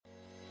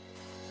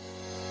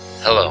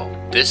Hello,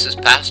 this is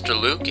Pastor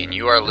Luke, and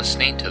you are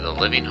listening to the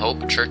Living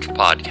Hope Church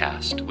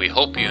podcast. We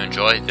hope you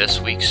enjoy this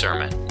week's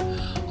sermon.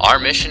 Our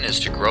mission is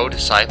to grow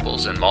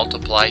disciples and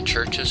multiply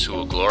churches who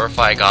will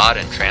glorify God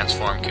and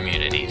transform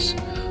communities.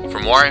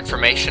 For more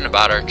information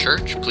about our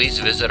church, please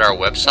visit our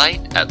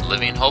website at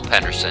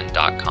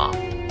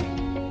livinghopehenderson.com.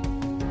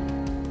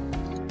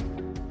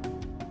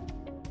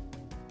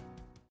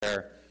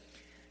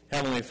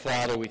 Heavenly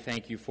Father, we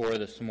thank you for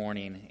this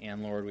morning,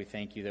 and Lord, we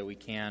thank you that we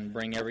can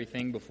bring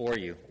everything before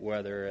you,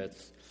 whether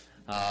it's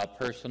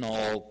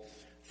personal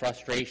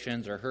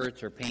frustrations or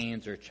hurts or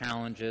pains or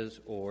challenges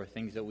or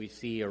things that we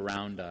see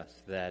around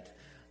us that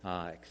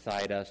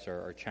excite us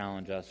or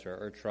challenge us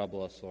or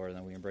trouble us, Lord, and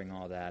that we can bring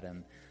all that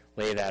and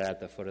lay that at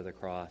the foot of the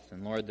cross.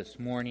 And Lord, this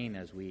morning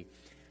as we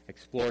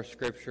explore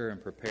Scripture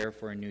and prepare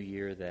for a new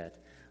year, that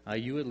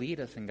you would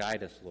lead us and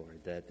guide us, Lord,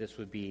 that this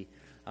would be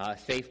a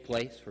safe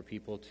place for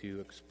people to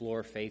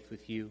explore faith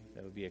with you.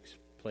 That would be a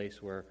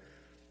place where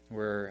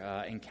we're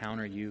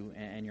encounter you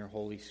and your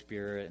Holy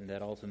Spirit, and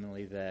that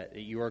ultimately that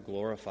you are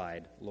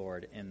glorified,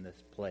 Lord, in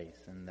this place,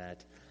 and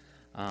that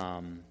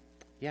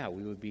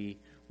we would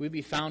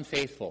be found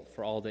faithful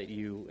for all that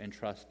you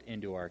entrust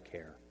into our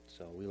care.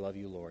 So we love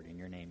you, Lord. In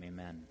your name,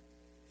 amen.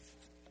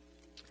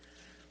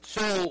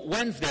 So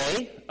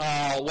Wednesday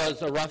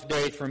was a rough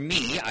day for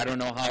me. I don't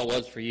know how it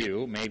was for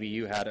you. Maybe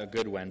you had a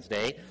good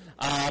Wednesday.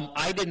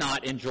 I did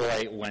not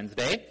enjoy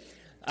Wednesday.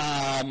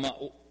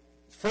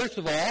 First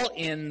of all,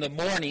 in the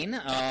morning,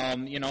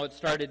 it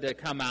started to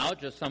come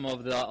out, just some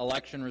of the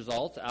election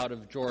results out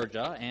of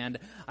Georgia, and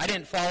I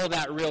didn't follow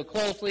that real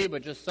closely,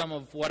 but just some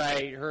of what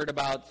I heard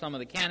about some of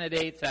the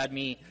candidates had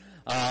me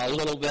a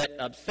little bit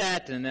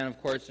upset, and then,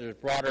 of course, there's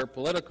broader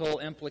political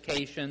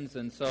implications,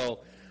 and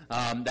so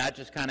that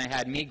just kind of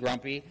had me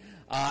grumpy.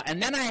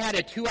 And then I had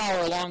a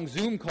 2-hour-long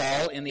Zoom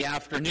call in the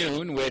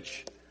afternoon,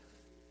 which,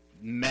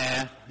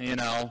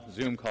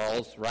 Zoom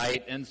calls,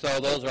 right? And so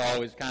those are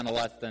always kind of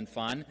less than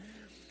fun.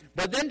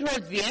 But then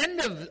towards the end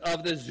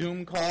of the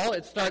Zoom call,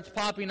 it starts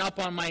popping up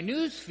on my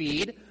news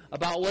feed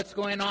about what's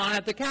going on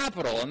at the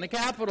Capitol. And the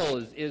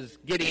Capitol is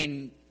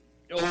getting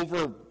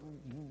overrun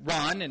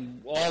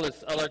and all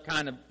this other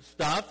kind of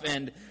stuff,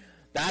 and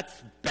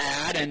that's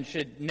bad and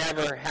should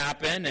never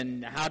happen,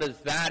 and how does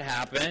that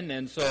happen?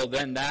 And so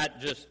then that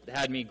just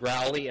had me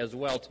growly as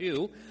well,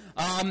 too.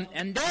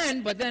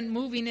 But then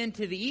moving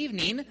into the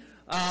evening,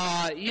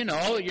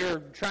 you're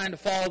trying to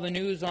follow the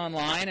news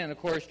online and, of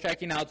course,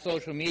 checking out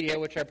social media,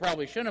 which I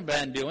probably shouldn't have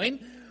been doing.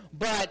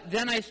 But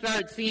then I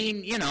start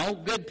seeing,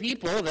 good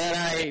people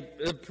that I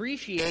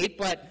appreciate,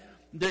 but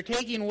they're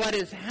taking what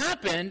has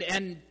happened,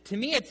 and to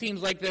me it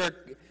seems like they're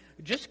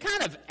just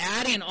kind of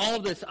adding all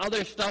of this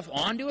other stuff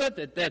onto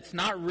it that's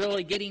not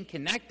really getting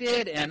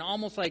connected, and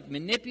almost like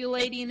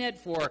manipulating it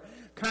for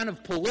kind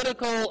of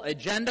political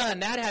agenda,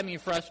 and that had me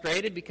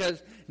frustrated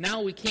because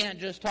now we can't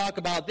just talk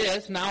about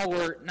this. Now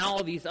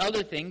all these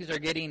other things are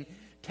getting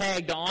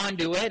tagged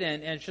onto it,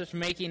 and it's just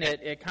making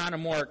it kind of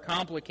more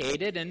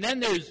complicated. And then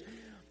there's,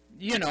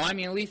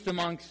 at least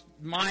amongst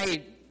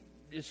my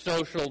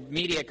social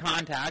media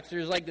contacts,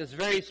 there's like this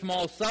very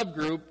small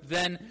subgroup.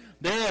 Then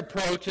their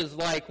approach is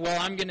like,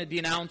 well, I'm going to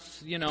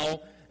denounce,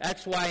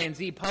 X, Y, and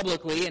Z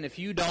publicly, and if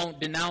you don't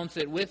denounce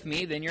it with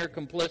me, then you're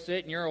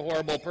complicit and you're a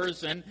horrible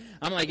person.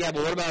 I'm like, yeah,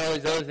 but what about all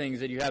these other things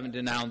that you haven't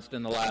denounced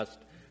in the last,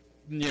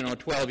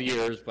 12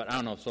 years? But I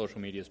don't know if social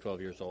media is 12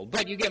 years old.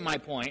 But you get my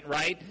point,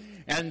 right?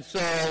 And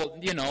so,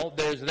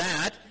 there's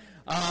that.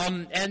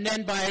 And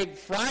then by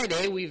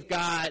Friday, we've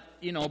got,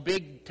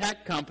 big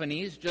tech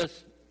companies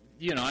just,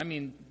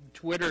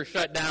 Twitter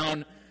shut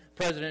down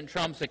President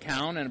Trump's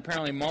account, and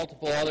apparently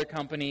multiple other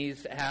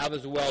companies have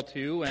as well,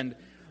 too. And,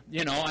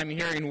 I'm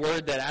hearing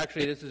word that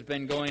actually this has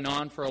been going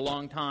on for a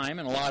long time,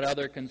 and a lot of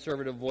other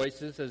conservative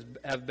voices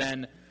have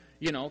been,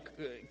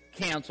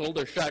 canceled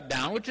or shut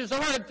down, which is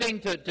a hard thing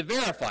to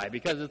verify,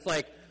 because it's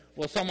like,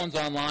 well, someone's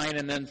online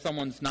and then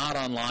someone's not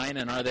online,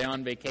 and are they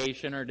on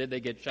vacation or did they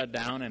get shut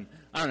down? And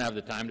I don't have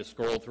the time to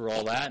scroll through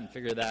all that and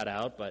figure that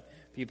out, but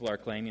people are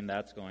claiming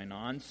that's going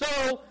on.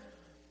 So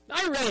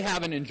I really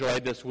haven't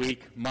enjoyed this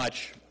week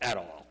much at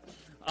all.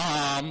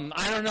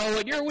 I don't know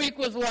what your week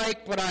was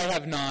like, but I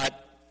have not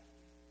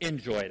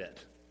enjoyed it.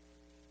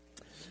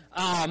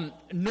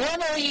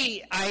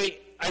 Normally, I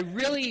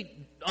really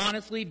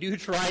honestly do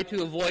try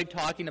to avoid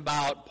talking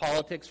about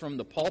politics from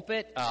the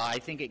pulpit. I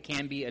think it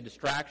can be a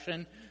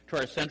distraction to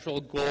our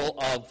central goal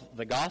of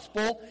the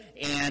gospel,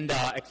 and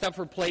except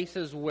for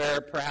places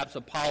where perhaps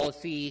a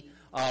policy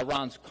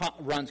runs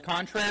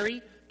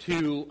contrary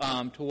to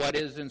what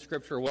is in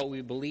Scripture, what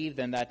we believe,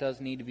 then that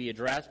does need to be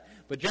addressed.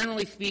 But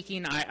generally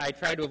speaking, I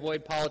try to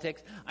avoid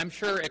politics. I'm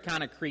sure it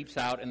kind of creeps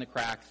out in the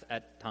cracks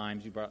at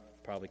times. You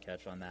probably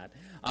catch on that.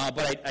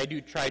 But I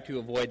do try to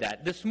avoid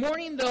that. This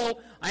morning,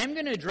 though, I am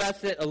going to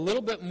address it a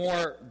little bit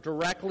more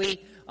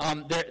directly.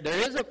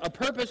 There is a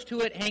purpose to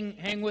it.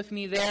 Hang with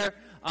me there.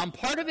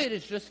 Part of it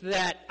is just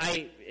that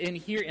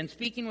in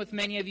speaking with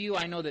many of you,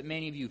 I know that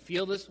many of you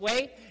feel this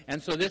way,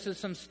 and so this is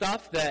some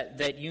stuff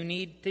that you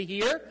need to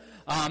hear.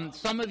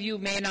 Some of you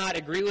may not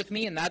agree with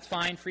me, and that's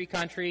fine. Free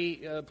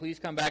country. Please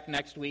come back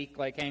next week,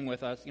 hang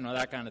with us,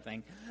 that kind of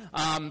thing.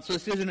 So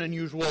this isn't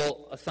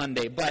unusual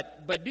Sunday,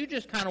 but do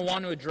just kind of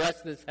want to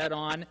address this head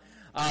on,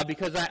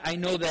 because I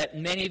know that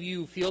many of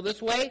you feel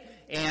this way,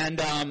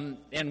 and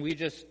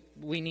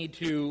we need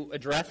to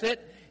address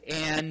it,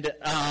 and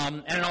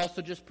it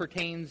also just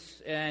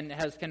pertains and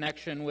has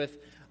connection with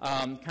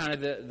kind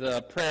of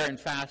the prayer and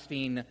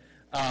fasting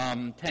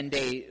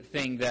 10-day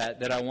thing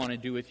that I want to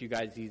do with you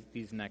guys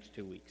these next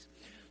 2 weeks.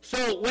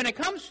 So when it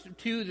comes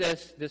to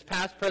this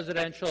past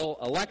presidential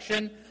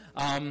election,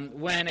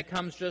 when it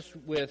comes just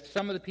with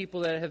some of the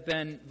people that have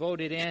been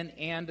voted in,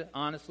 and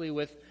honestly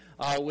with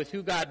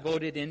who got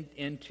voted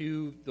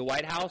into the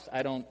White House,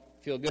 I don't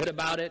feel good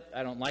about it.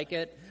 I don't like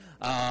it.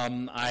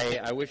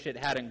 I wish it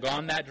hadn't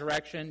gone that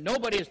direction.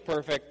 Nobody is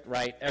perfect,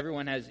 right?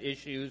 Everyone has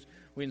issues.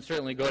 We can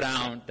certainly go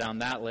down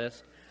that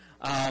list.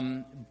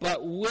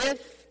 But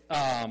with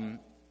kind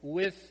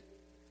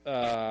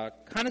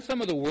of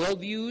some of the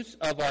worldviews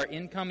of our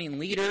incoming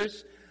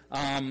leaders,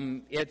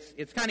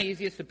 it's kind of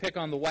easiest to pick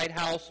on the White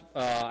House.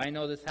 I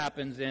know this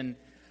happens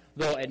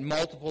at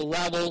multiple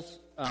levels.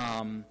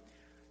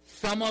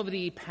 Some of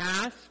the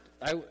past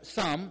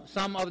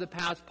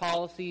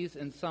policies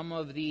and some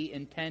of the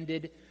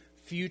intended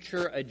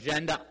future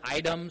agenda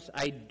items,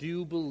 I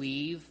do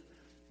believe,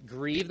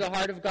 grieve the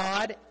heart of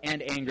God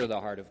and anger the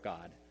heart of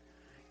God.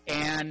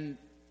 And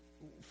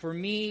for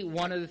me,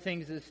 one of the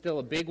things that's still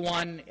a big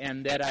one,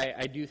 and that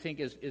I do think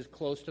is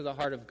close to the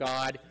heart of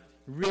God,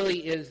 really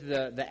is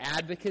the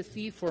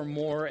advocacy for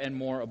more and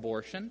more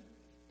abortion.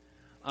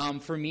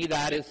 For me,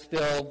 that is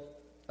still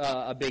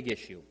a big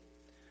issue.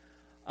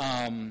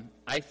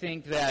 I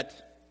think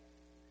that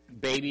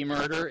baby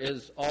murder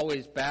is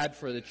always bad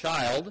for the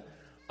child,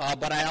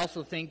 but I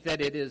also think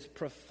that it is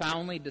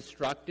profoundly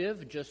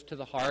destructive just to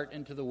the heart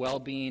and to the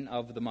well-being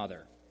of the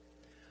mother.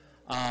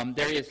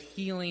 There is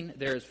healing,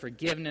 there is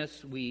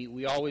forgiveness.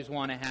 We always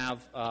want to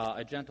have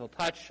a gentle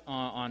touch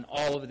on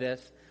all of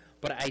this,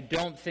 but I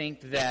don't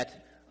think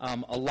that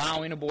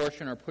allowing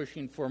abortion or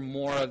pushing for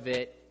more of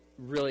it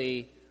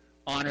really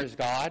honors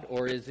God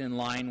or is in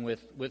line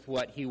with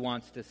what He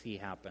wants to see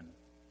happen.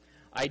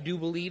 I do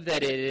believe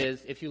that it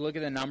is, if you look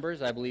at the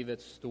numbers, I believe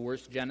it's the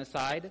worst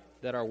genocide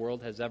that our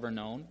world has ever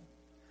known.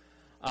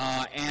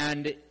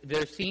 And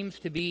there seems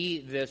to be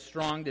this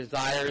strong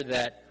desire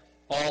that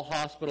all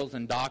hospitals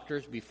and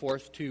doctors be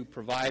forced to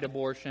provide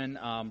abortion,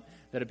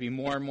 that it be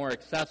more and more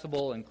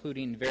accessible,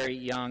 including very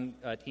young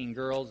teen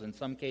girls in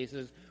some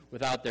cases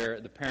without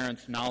the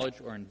parents' knowledge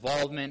or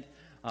involvement,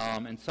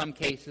 in some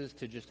cases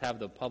to just have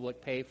the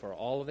public pay for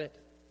all of it.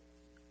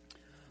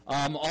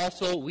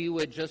 Also, we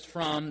would, just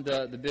from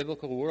the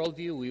biblical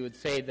worldview, we would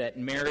say that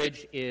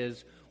marriage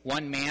is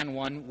one man,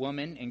 one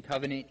woman in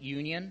covenant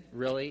union,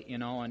 really,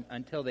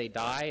 until they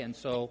die. And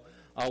so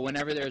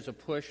whenever there's a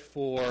push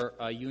for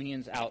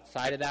unions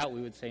outside of that,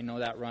 we would say, no,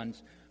 that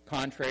runs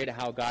contrary to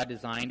how God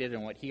designed it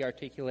and what He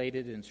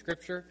articulated in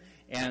Scripture.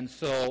 And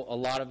so a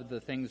lot of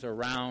the things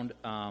around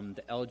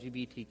the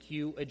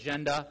LGBTQ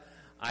agenda,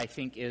 I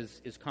think,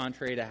 is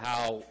contrary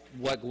to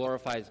what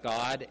glorifies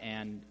God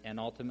and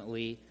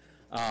ultimately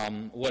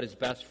what is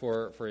best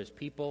for His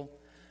people.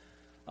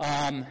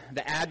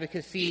 The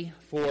advocacy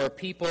for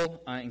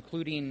people,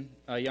 including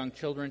young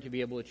children, to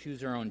be able to choose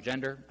their own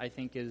gender, I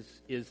think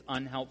is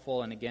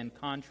unhelpful and, again,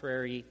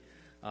 contrary.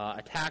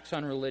 Attacks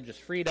on religious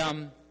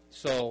freedom.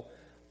 So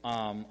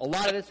a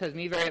lot of this has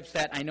me very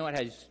upset. I know it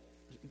has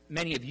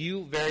many of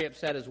you very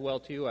upset as well,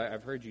 too.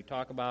 I've heard you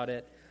talk about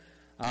it.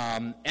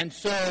 And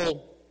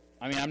so,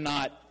 I'm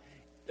not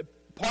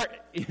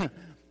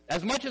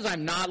as much as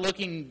I'm not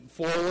looking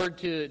forward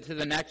to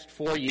the next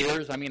 4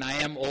 years. I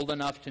am old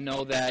enough to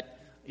know that,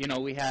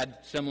 we had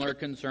similar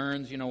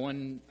concerns,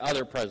 when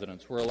other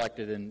presidents were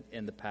elected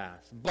in the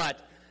past.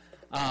 But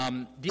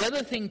the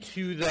other thing,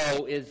 too,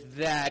 though, is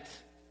that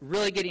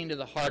really getting to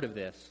the heart of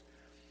this,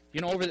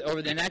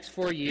 over the next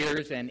 4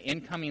 years and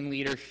incoming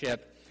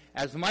leadership,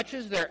 as much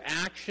as their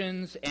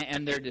actions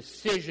and their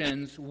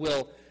decisions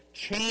will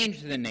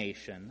change the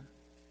nation,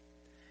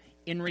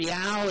 in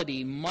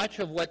reality, much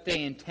of what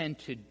they intend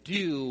to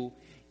do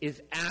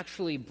is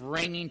actually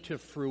bringing to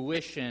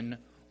fruition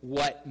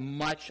what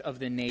much of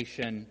the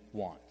nation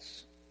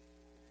wants.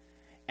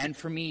 And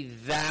for me,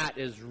 that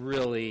is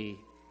really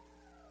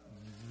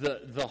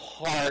the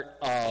heart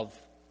of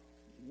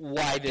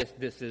why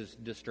this is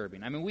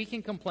disturbing. We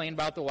can complain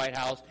about the White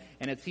House,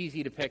 and it's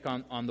easy to pick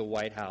on the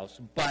White House,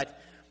 but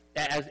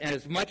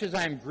as much as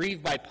I'm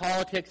grieved by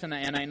politics, and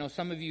I know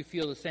some of you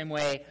feel the same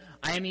way,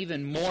 I am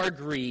even more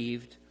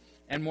grieved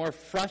and more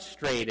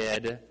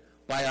frustrated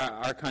by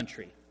our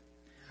country.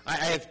 I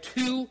have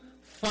two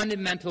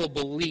fundamental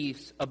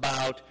beliefs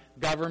about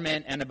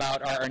government and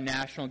about our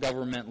national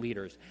government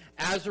leaders.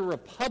 As a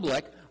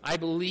republic, I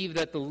believe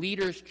that the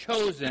leaders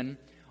chosen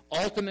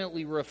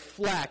ultimately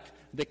reflect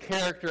the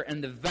character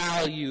and the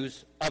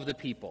values of the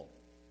people.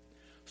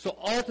 So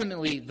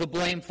ultimately, the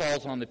blame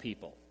falls on the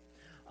people.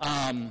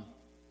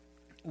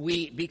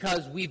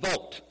 Because we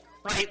vote.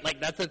 right? Like,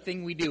 that's a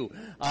thing we do.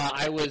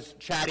 I was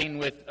chatting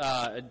with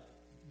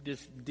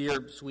this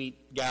dear,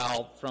 sweet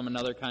gal from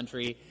another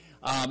country,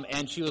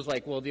 and she was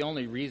like, well, the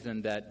only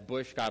reason that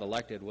Bush got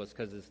elected was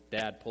because his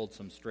dad pulled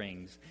some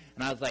strings.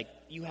 And I was like,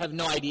 you have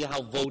no idea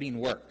how voting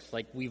works.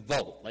 Like, we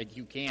vote. Like,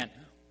 you can't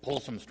pull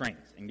some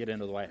strings and get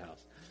into the White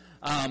House.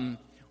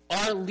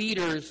 Our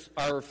leaders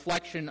are a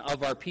reflection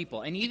of our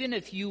people. And even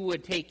if you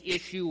would take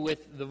issue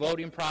with the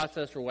voting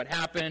process or what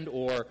happened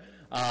or,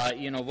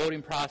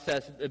 voting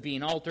process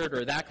being altered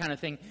or that kind of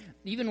thing,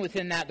 even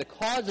within that, the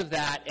cause of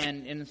that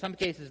and in some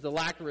cases the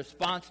lack of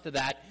response to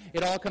that,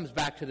 it all comes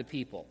back to the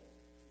people.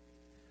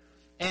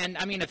 And,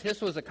 I mean, if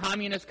this was a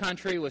communist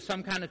country with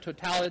some kind of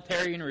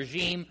totalitarian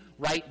regime,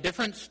 right,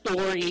 different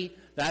story,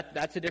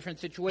 that's a different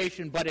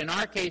situation. But in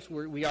our case,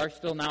 we are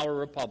still now a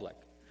republic.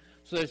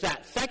 So there's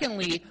that.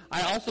 Secondly,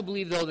 I also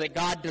believe, though, that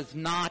God does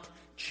not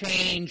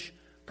change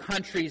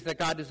countries, that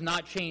God does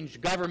not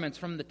change governments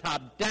from the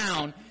top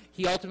down.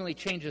 He ultimately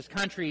changes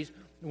countries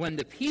when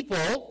the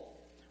people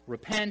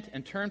repent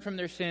and turn from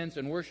their sins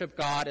and worship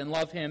God and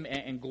love Him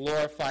and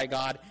glorify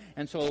God.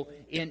 And so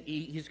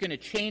He's going to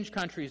change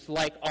countries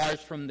like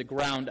ours from the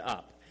ground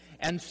up.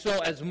 And so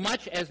as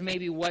much as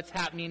maybe what's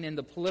happening in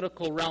the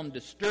political realm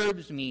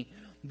disturbs me,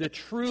 the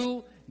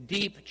true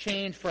deep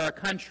change for our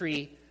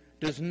country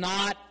does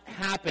not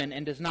happen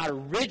and does not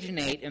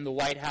originate in the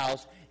White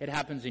House. It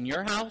happens in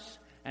your house,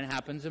 and it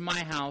happens in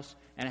my house,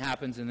 and it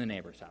happens in the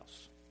neighbor's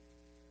house.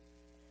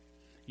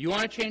 You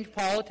want to change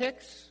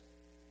politics?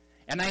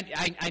 And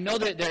I know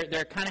that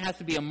there kind of has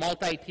to be a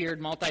multi-tiered,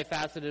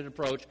 multifaceted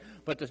approach,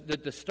 but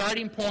the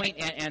starting point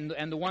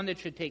and the one that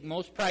should take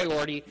most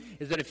priority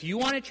is that if you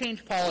want to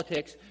change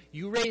politics,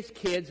 you raise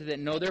kids that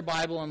know their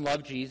Bible and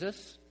love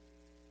Jesus.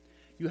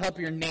 You help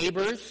your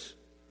neighbors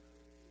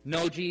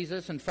know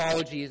Jesus and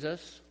follow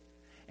Jesus,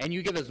 and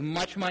you give as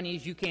much money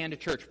as you can to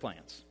church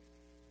plants.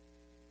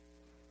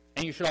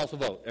 And you should also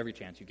vote every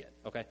chance you get,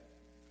 okay?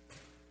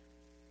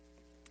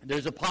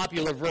 There's a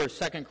popular verse,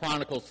 2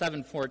 Chronicles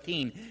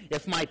 7:14.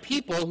 If my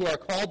people who are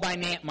called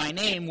by my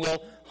name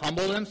will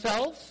humble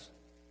themselves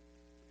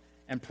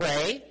and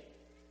pray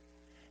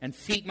and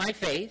seek my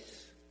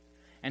face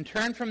and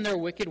turn from their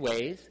wicked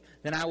ways,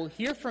 then I will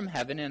hear from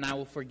heaven and I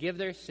will forgive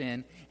their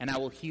sin and I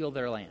will heal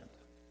their land.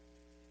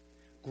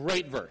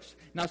 Great verse.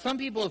 Now, some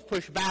people have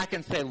pushed back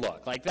and say,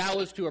 look, like that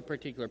was to a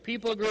particular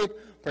people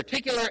group,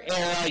 particular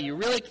era. You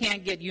really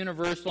can't get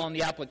universal on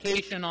the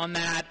application on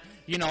that.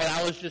 You know,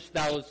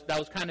 that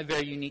was kind of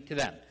very unique to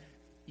them.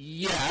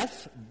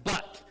 Yes,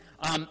 but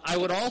I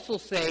would also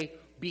say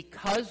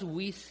because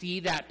we see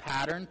that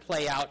pattern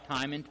play out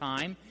time and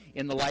time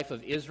in the life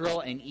of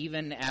Israel, and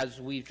even as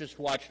we've just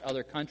watched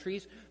other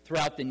countries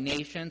throughout the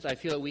nations, I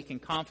feel that we can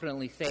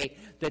confidently say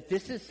that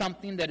this is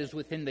something that is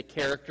within the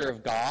character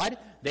of God,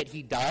 that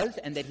He does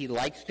and that He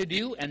likes to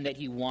do and that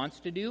He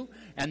wants to do.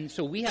 And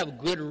so we have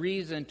good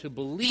reason to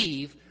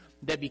believe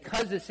that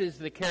because this is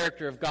the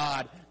character of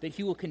God, that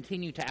He will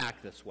continue to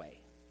act this way.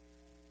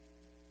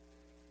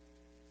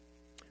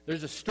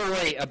 There's a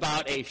story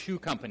about a shoe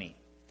company,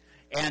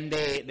 and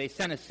they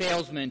sent a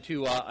salesman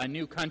to a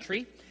new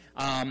country,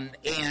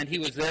 and he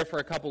was there for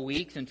a couple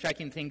weeks and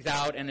checking things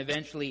out, and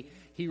eventually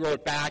he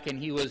wrote back and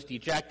he was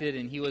dejected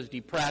and he was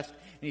depressed,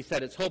 and he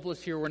said, it's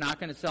hopeless here, we're not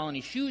going to sell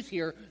any shoes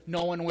here,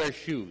 no one wears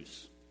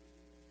shoes.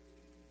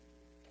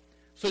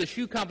 So the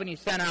shoe company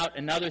sent out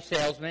another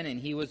salesman, and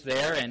he was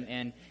there,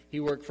 and he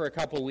worked for a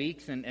couple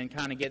weeks and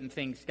kind of getting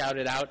things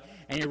scouted out.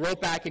 And he wrote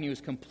back, and he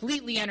was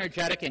completely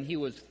energetic, and he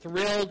was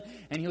thrilled,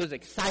 and he was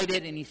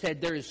excited, and he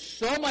said, there is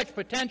so much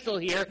potential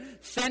here,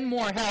 send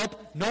more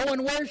help, no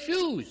one wears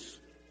shoes.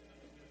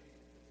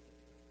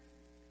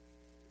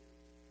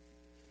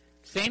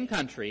 Same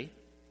country,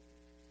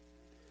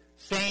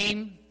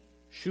 same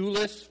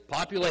shoeless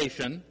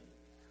population,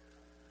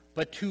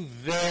 but two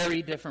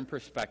very different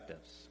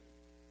perspectives.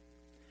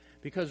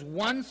 Because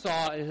one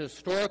saw a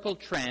historical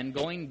trend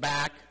going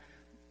back,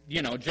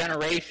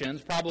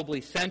 generations,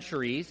 probably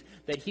centuries,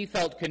 that he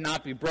felt could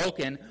not be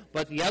broken,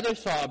 but the other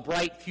saw a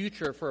bright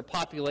future for a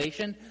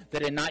population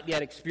that had not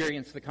yet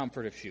experienced the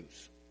comfort of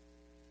shoes.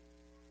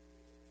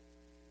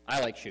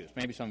 I like shoes.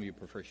 Maybe some of you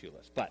prefer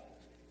shoeless, but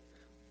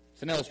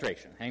it's an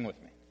illustration. Hang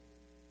with me.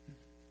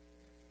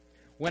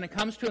 When it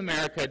comes to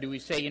America, do we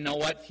say, you know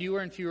what, fewer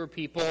and fewer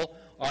people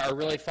are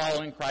really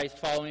following Christ,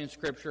 following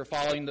Scripture,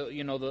 following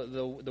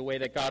the way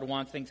that God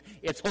wants things?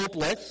 It's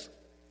hopeless.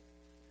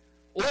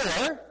 Or,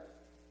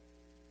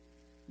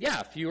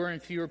 fewer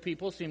and fewer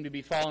people seem to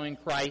be following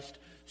Christ.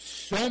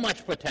 So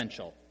much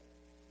potential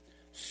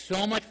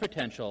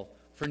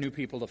for new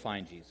people to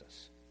find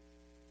Jesus.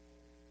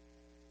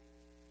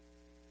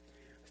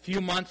 A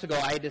few months ago,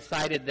 I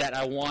decided that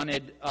I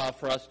wanted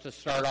for us to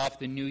start off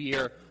the new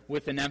year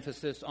with an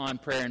emphasis on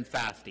prayer and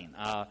fasting.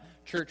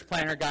 Church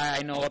planner guy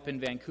I know up in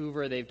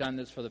Vancouver, they've done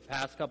this for the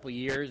past couple of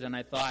years, and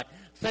I thought,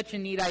 such a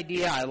neat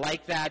idea, I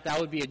like that. That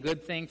would be a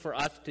good thing for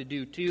us to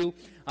do too.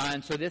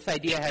 And so this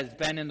idea has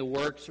been in the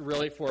works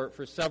really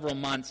for several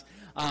months.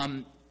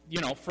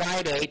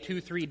 Friday,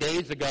 2-3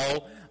 days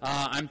ago,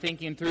 I'm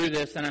thinking through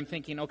this, and I'm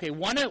thinking, okay,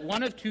 one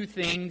of two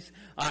things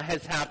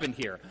has happened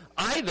here.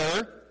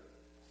 Either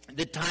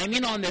the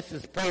timing on this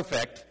is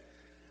perfect,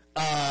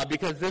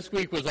 because this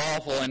week was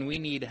awful, and we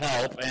need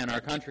help, and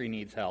our country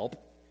needs help,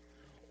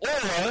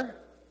 or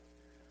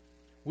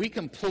we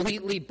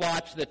completely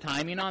botched the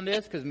timing on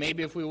this, because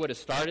maybe if we would have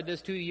started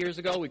this 2 years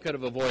ago, we could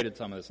have avoided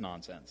some of this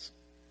nonsense.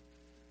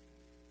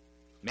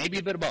 Maybe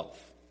a bit of both.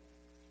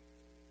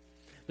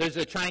 There's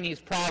a Chinese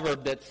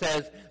proverb that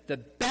says, the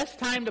best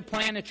time to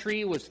plant a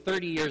tree was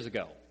 30 years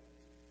ago.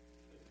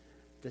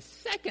 The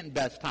second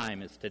best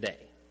time is today.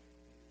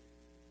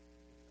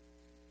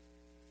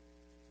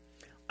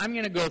 I'm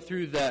going to go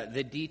through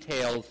the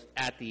details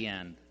at the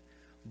end.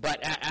 But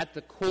at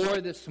the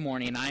core this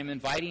morning, I'm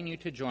inviting you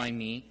to join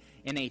me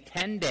in a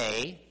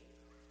 10-day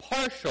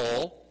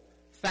partial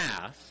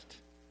fast,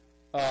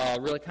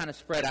 really kind of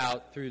spread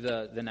out through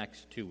the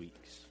next 2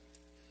 weeks.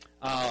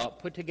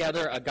 Put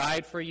together a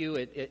guide for you.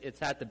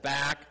 It's at the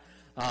back.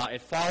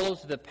 It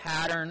follows the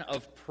pattern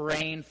of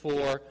praying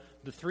for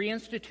the three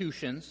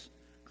institutions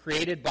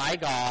created by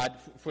God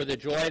for the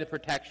joy, the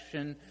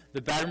protection,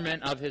 the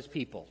betterment of His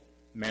people.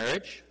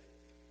 Marriage,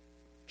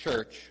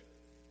 church,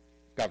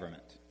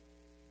 government.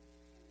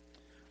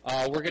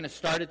 We're going to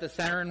start at the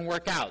center and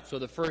work out. So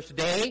the first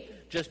day,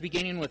 just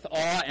beginning with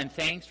awe and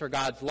thanks for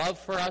God's love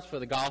for us, for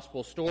the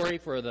gospel story,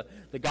 for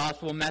the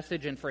gospel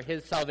message, and for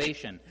His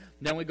salvation.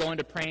 Then we go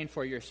into praying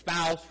for your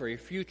spouse, for your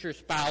future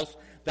spouse,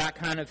 that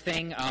kind of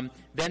thing.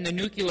 Then the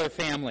nuclear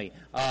family.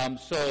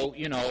 So,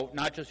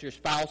 not just your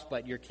spouse,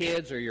 but your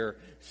kids or your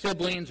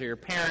siblings or your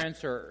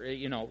parents or,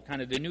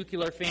 kind of the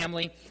nuclear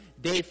family.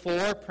 Day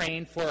 4,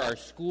 praying for our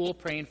school,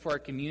 praying for our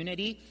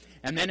community.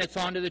 And then it's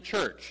on to the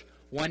church.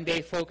 One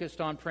day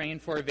focused on praying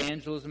for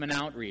evangelism and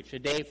outreach. A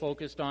day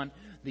focused on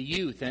the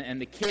youth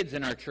and the kids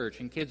in our church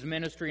and kids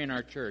ministry in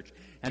our church.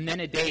 And then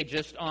a day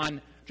just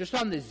on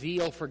the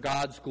zeal for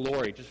God's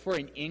glory, just for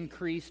an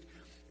increased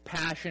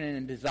passion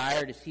and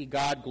desire to see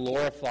God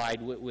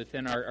glorified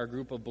within our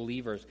group of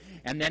believers.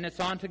 And then it's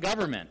on to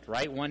government,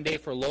 right? One day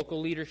for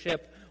local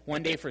leadership,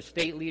 one day for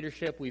state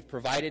leadership. We've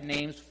provided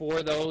names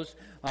for those.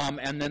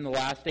 And then the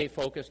last day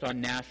focused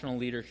on national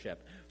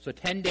leadership. So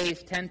 10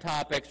 days, 10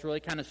 topics, really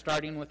kind of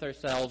starting with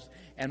ourselves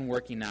and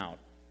working out.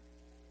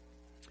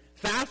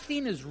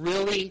 Fasting is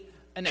really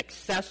an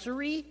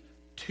accessory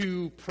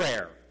to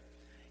prayer.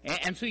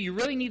 And so you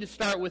really need to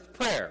start with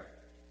prayer.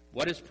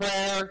 What is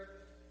prayer?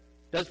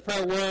 Does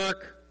prayer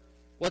work?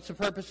 What's the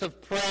purpose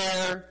of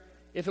prayer?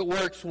 If it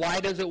works, why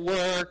does it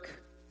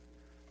work?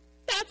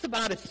 That's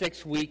about a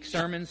 6-week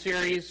sermon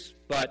series,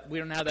 but we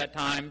don't have that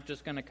time.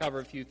 Just going to cover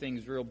a few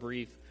things real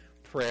brief.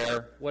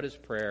 Prayer. What is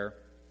prayer?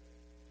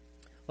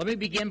 Let me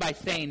begin by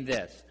saying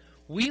this.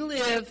 We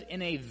live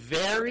in a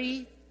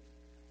very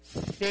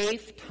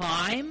safe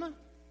time.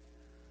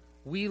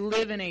 We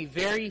live in a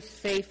very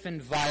safe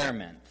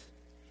environment.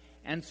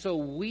 And so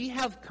we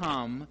have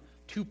come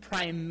to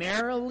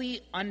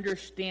primarily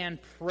understand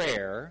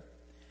prayer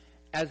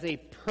as a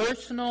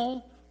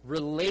personal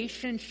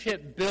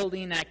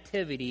relationship-building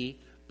activity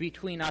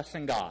between us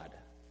and God.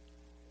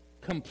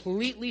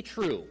 Completely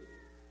true.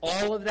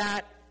 All of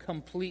that,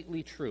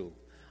 completely true.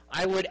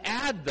 I would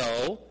add,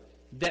 though,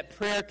 that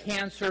prayer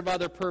can serve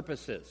other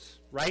purposes,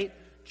 right?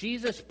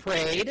 Jesus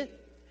prayed,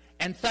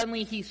 and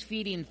suddenly he's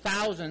feeding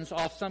thousands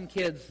off some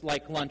kid's,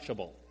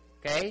 Lunchable,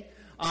 okay?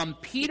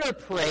 Peter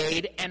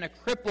prayed, and a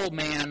crippled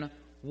man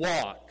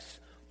walks.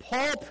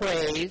 Paul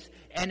prays,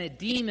 and a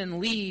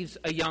demon leaves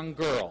a young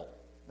girl,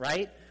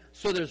 right?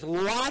 So there's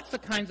lots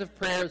of kinds of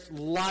prayers,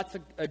 lots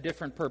of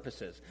different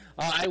purposes.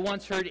 I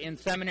once heard in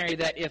seminary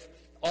that if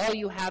all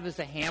you have is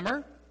a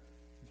hammer,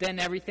 then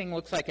everything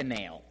looks like a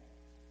nail,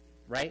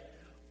 right?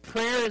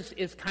 Prayer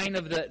is kind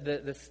of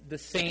the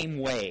same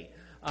way.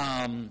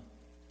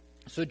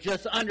 So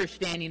just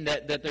understanding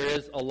that there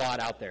is a lot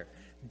out there.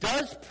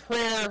 Does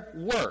prayer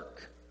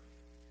work?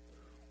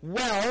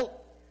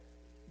 Well,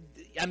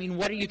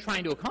 what are you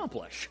trying to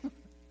accomplish?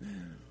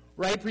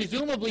 Right?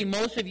 Presumably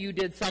most of you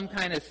did some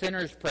kind of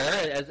sinner's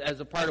prayer as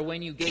a part of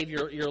when you gave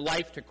your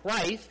life to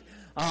Christ.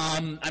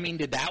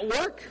 Did that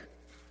work?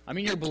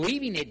 You're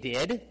believing it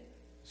did.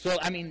 So,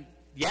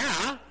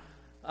 yeah.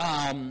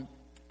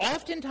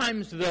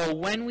 Oftentimes, though,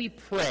 when we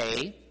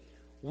pray,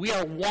 we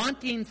are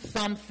wanting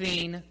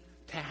something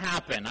to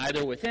happen,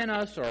 either within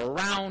us or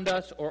around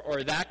us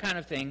or that kind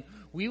of thing.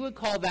 We would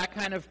call that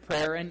kind of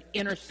prayer an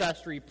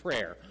intercessory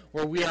prayer,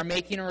 where we are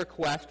making a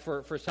request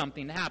for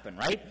something to happen,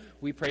 right?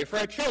 We pray for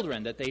our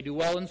children, that they do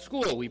well in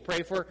school. We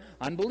pray for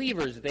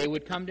unbelievers, that they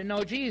would come to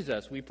know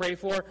Jesus. We pray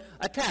for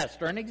a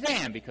test or an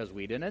exam because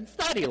we didn't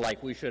study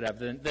like we should have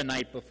the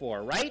night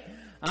before, right?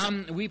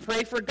 We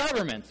pray for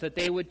governments, that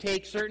they would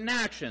take certain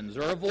actions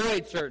or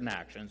avoid certain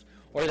actions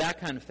or that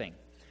kind of thing.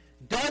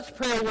 Does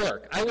prayer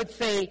work? I would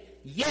say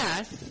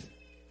yes,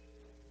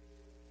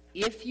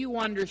 if you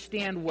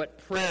understand what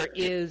prayer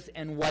is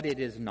and what it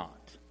is not.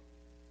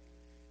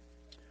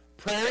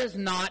 Prayer is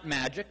not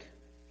magic,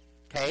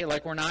 okay?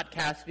 We're not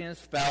casting a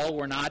spell.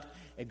 We're not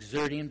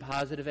exerting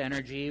positive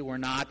energy. We're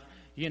not,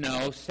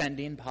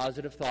 sending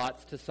positive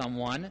thoughts to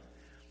someone.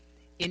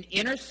 In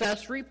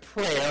intercessory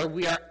prayer,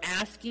 we are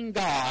asking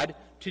God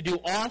to do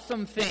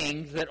awesome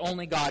things that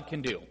only God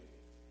can do.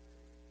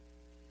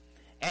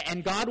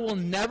 And God will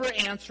never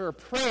answer a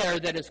prayer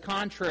that is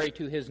contrary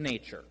to his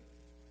nature.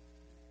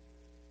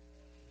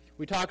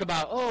 We talk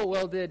about,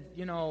 did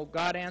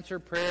God answer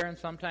prayer? And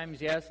sometimes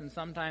yes, and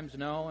sometimes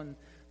no, and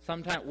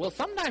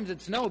sometimes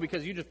it's no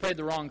because you just prayed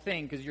the wrong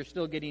thing because you're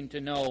still getting to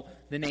know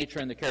the nature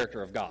and the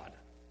character of God.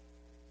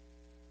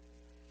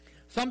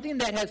 Something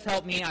that has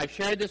helped me, I've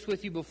shared this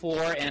with you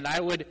before, and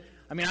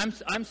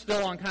I'm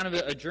still on kind of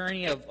a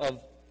journey of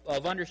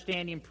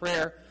understanding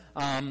prayer,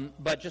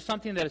 but just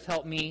something that has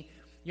helped me.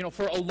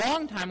 For a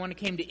long time when it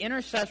came to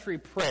intercessory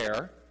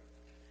prayer,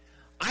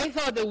 I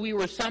thought that we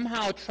were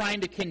somehow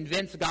trying to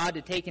convince God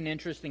to take an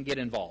interest and get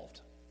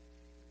involved.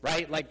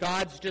 Right? Like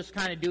God's just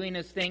kind of doing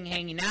his thing,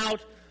 hanging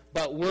out,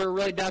 but we're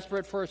really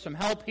desperate for some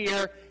help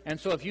here, and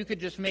so if you could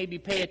just maybe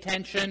pay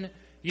attention,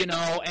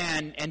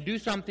 and do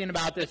something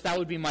about this, that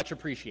would be much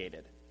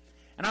appreciated.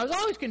 And I was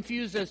always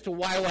confused as to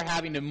why we're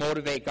having to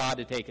motivate God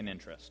to take an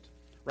interest.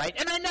 Right?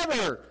 And I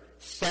never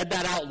said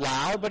that out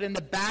loud, but in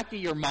the back of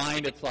your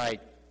mind, it's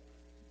like,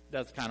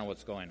 that's kind of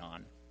what's going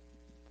on.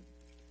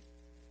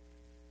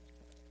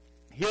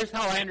 Here's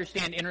how I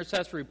understand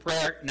intercessory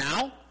prayer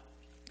now.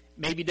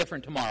 Maybe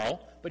different tomorrow,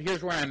 but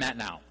here's where I'm at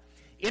now.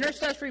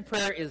 Intercessory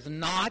prayer is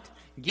not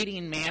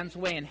getting man's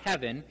way in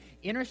heaven.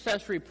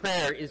 Intercessory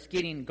prayer is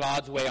getting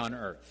God's way on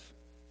earth.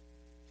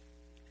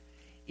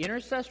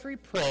 Intercessory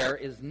prayer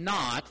is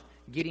not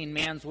getting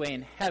man's way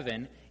in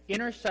heaven.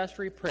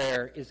 Intercessory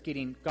prayer is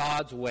getting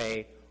God's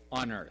way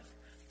on earth.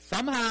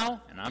 Somehow,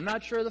 and I'm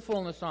not sure of the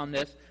fullness on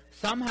this,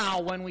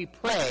 somehow when we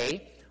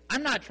pray,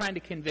 I'm not trying to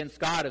convince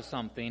God of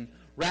something.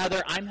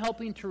 Rather, I'm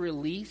helping to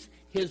release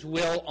his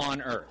will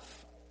on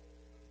earth.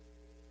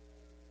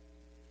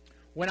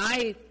 When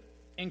I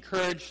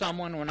encourage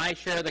someone, when I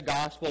share the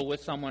gospel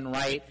with someone,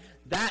 right,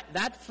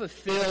 that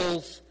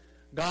fulfills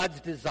God's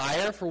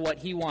desire for what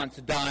he wants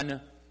done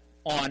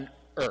on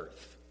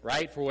earth,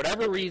 right? For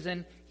whatever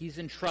reason, he's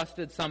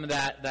entrusted some of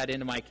that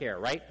into my care,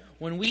 right?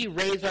 When we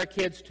raise our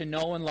kids to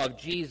know and love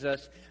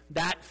Jesus,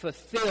 that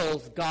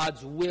fulfills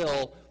God's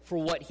will for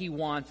what he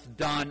wants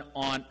done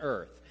on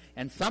earth.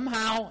 And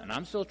somehow, and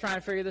I'm still trying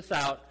to figure this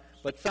out,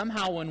 but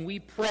somehow when we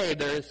pray,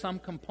 there is some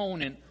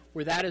component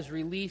where that is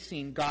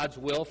releasing God's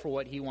will for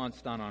what he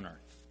wants done on earth.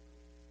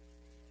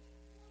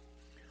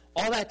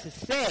 All that to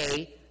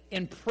say,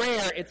 in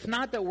prayer, it's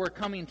not that we're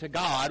coming to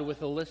God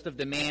with a list of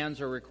demands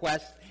or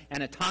requests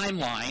and a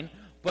timeline,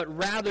 but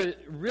rather,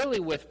 really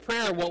with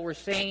prayer, what we're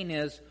saying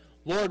is,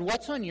 Lord,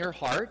 what's on your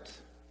heart?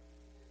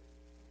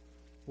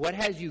 What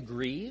has you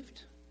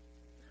grieved?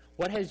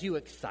 What has you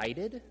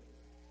excited?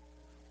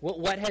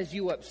 What has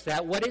you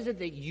upset? What is it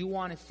that you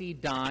want to see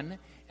done?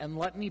 And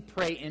let me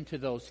pray into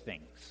those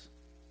things.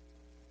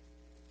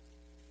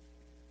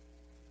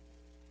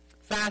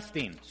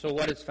 Fasting. So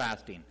what is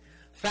fasting?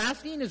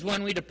 Fasting is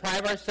when we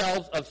deprive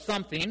ourselves of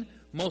something,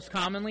 most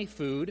commonly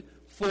food,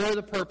 for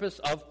the purpose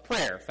of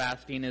prayer.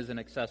 Fasting is an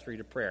accessory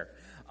to prayer.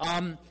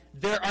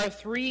 There are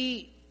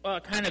three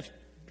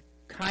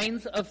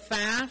kinds of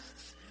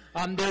fasts.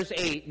 There's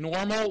a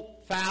normal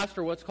fast,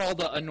 or what's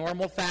called a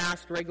normal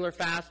fast, regular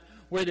fast,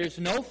 where there's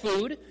no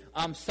food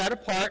set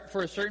apart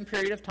for a certain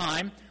period of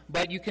time,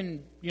 but you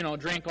can,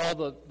 drink all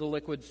the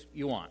liquids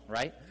you want,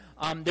 right?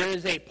 There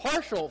is a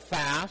partial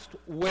fast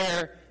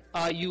where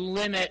you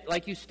limit,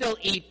 like you still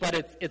eat,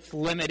 but it's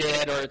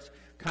limited, or it's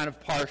kind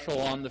of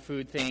partial on the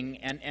food thing,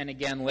 and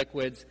again,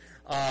 liquids,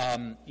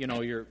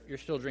 you're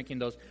still drinking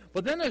those.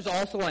 But then there's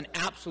also an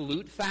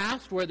absolute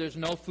fast where there's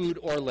no food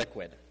or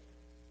liquid.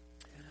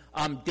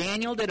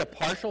 Daniel did a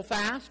partial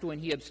fast when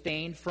he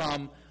abstained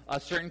from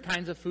certain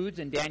kinds of foods.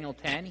 In Daniel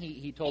 10,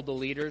 he told the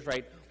leaders,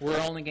 right, we're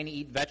only going to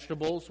eat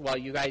vegetables while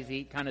you guys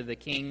eat kind of the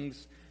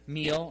king's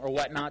meal or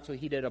whatnot, so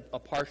he did a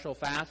partial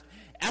fast.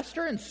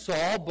 Esther and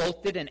Saul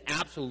both did an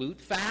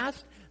absolute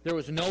fast. There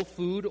was no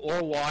food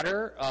or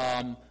water.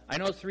 I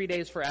know it's 3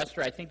 days for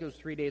Esther. I think it was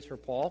 3 days for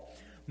Paul.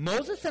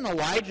 Moses and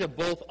Elijah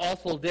both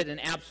also did an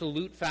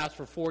absolute fast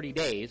for 40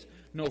 days.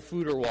 No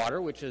food or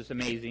water, which is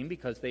amazing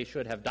because they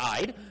should have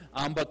died.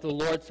 But the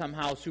Lord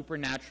somehow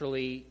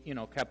supernaturally,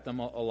 kept them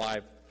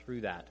alive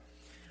through that.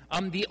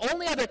 The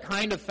only other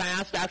kind of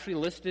fast actually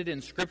listed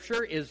in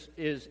Scripture is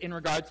in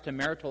regards to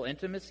marital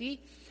intimacy.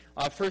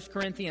 1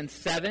 Corinthians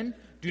 7,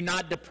 do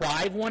not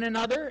deprive one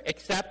another,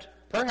 except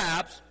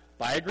perhaps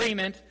by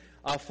agreement,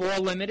 for a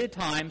limited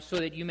time, so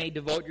that you may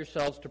devote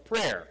yourselves to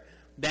prayer.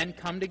 Then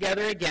come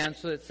together again,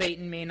 so that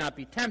Satan may not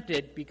be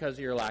tempted because of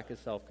your lack of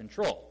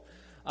self-control.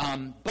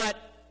 But,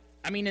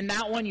 in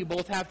that one, you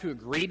both have to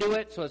agree to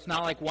it, so it's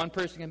not like one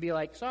person can be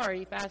like,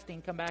 sorry,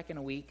 fasting, come back in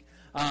a week.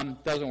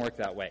 Doesn't work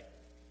that way.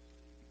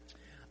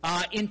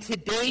 In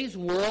today's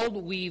world,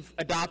 we've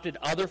adopted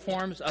other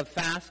forms of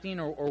fasting,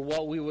 or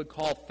what we would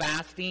call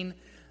fasting.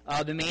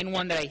 The main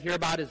one that I hear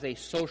about is a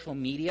social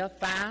media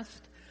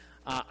fast.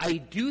 I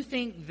do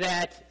think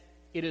that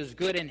it is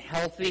good and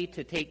healthy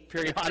to take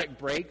periodic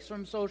breaks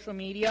from social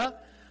media.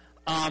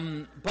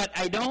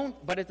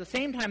 But at the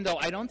same time, though,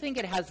 I don't think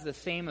it has the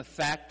same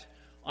effect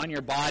on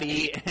your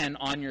body and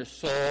on your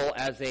soul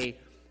as a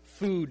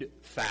food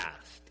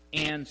fast.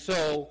 And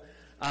so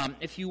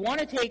if you want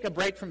to take a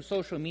break from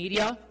social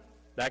media,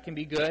 that can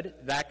be good.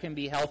 That can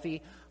be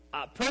healthy.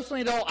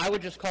 Personally, though, I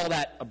would just call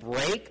that a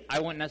break. I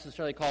wouldn't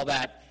necessarily call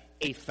that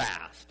a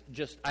fast,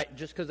 just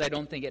because I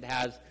don't think it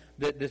has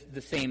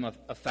the same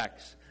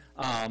effects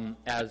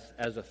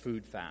as a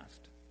food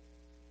fast.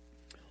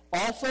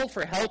 Also,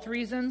 for health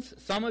reasons,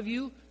 some of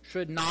you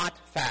should not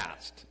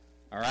fast.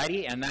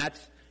 Alrighty, and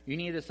you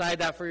need to decide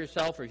that for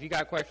yourself. Or if you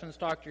got questions,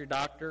 talk to your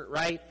doctor.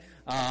 Right?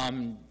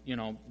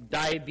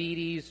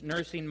 Diabetes,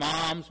 nursing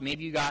moms.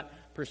 Maybe you got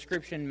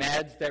prescription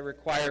meds that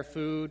require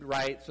food.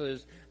 Right? So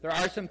there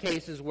are some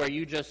cases where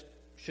you just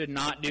should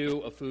not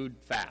do a food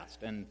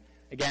fast. And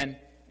again,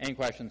 any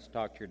questions,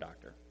 talk to your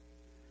doctor.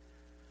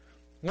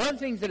 One of the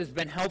things that has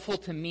been helpful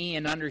to me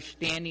in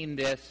understanding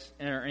this,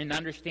 or in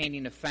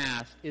understanding a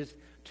fast, is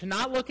to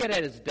not look at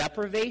it as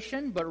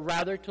deprivation, but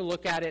rather to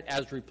look at it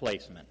as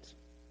replacement.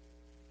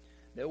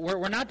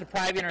 We're not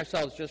depriving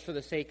ourselves just for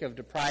the sake of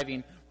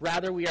depriving.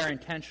 Rather, we are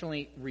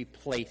intentionally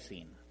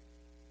replacing.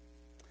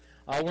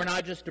 We're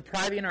not just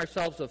depriving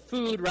ourselves of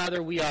food.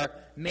 Rather, we are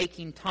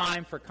making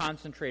time for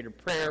concentrated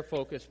prayer,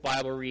 focused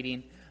Bible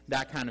reading,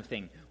 that kind of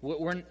thing.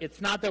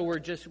 It's not that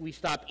we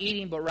stop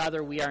eating, but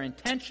rather we are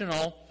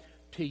intentional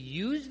to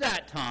use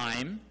that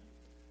time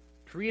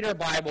to read our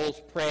Bibles,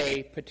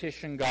 pray,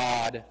 petition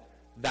God,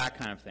 that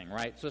kind of thing,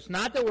 right? So it's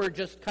not that we're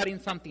just cutting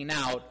something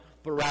out,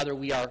 but rather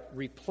we are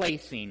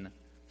replacing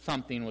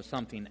something with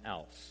something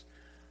else.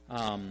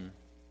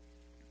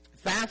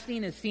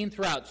 Fasting is seen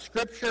throughout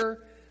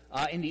Scripture.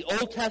 In the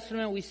Old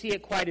Testament, we see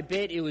it quite a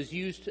bit. It was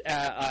used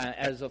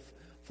as a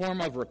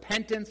form of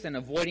repentance and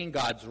avoiding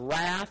God's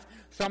wrath.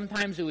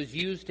 Sometimes it was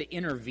used to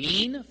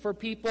intervene for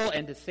people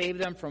and to save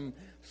them from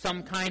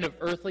some kind of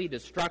earthly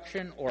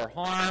destruction or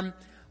harm.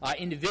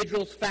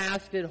 Individuals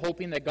fasted,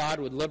 hoping that God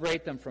would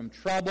liberate them from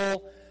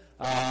trouble,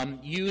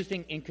 used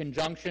in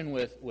conjunction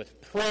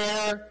with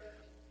prayer,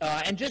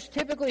 and just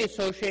typically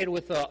associated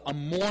with a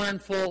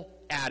mournful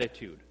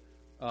attitude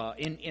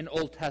in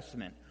Old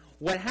Testament.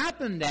 What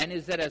happened then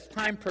is that as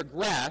time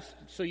progressed,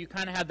 so you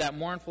kind of had that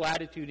mournful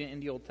attitude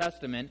in the Old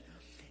Testament,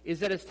 is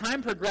that as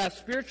time progressed,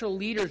 spiritual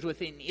leaders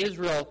within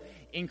Israel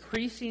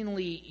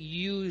increasingly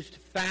used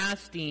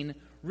fasting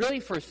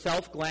really for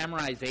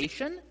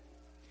self-glamorization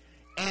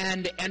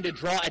and to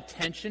draw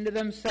attention to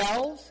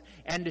themselves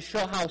and to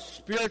show how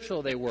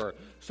spiritual they were.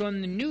 So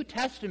in the New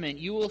Testament,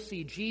 you will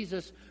see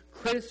Jesus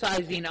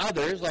criticizing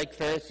others, like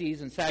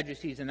Pharisees and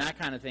Sadducees and that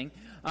kind of thing,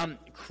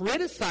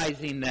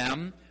 criticizing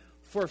them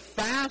for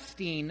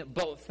fasting,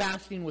 but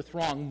fasting with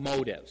wrong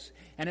motives.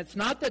 And it's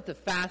not that the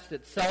fast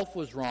itself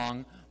was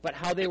wrong, but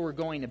how they were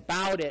going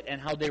about it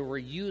and how they were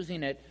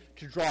using it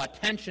to draw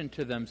attention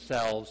to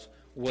themselves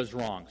was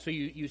wrong. So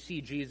you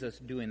see Jesus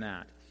doing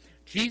that.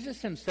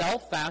 Jesus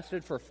himself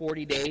fasted for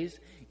 40 days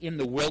in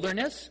the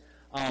wilderness.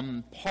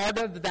 Part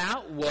of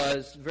that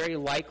was very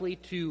likely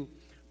to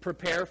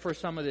prepare for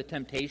some of the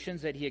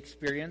temptations that he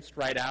experienced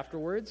right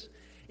afterwards.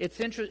 It's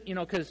interesting,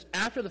 because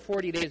after the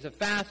 40 days of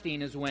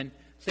fasting is when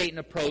Satan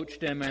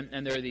approached him,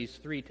 and there are these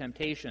 3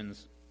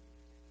 temptations.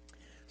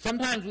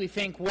 Sometimes we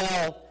think,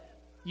 well,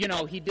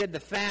 he did the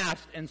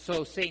fast, and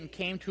so Satan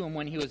came to him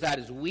when he was at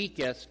his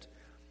weakest.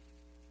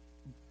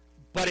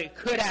 But it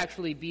could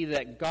actually be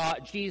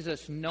that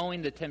Jesus,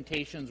 knowing the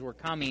temptations were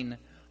coming,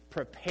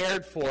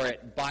 prepared for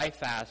it by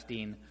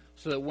fasting,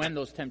 so that when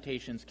those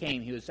temptations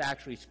came, he was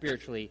actually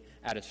spiritually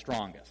at his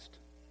strongest,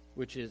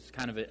 which is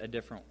kind of a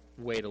different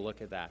way to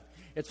look at that.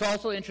 It's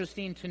also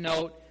interesting to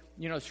note,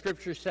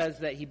 Scripture says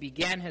that he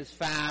began his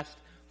fast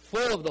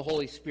full of the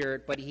Holy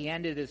Spirit, but he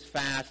ended his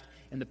fast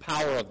in the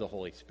power of the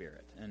Holy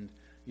Spirit. And,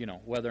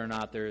 whether or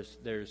not there's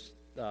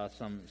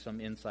some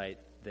insight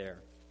there.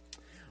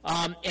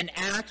 In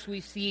Acts, we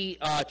see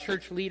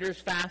church leaders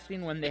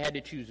fasting when they had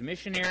to choose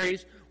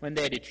missionaries, when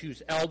they had to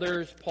choose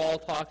elders. Paul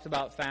talks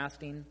about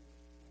fasting.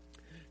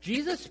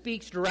 Jesus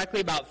speaks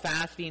directly about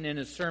fasting in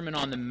his Sermon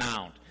on the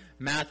Mount,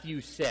 Matthew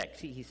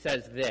 6. He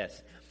says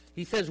this.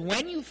 He says,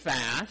 "When you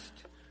fast,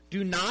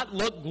 do not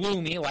look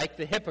gloomy like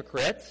the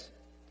hypocrites,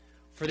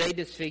 for they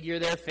disfigure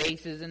their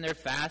faces, and their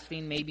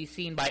fasting may be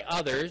seen by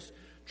others.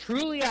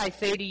 Truly I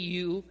say to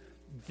you,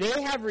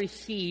 they have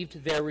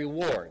received their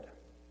reward.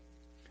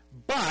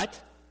 But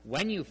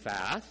when you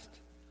fast,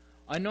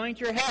 anoint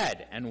your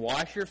head and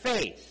wash your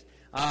face."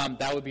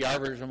 That would be our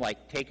version of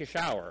like take a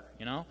shower,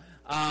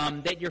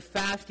 that your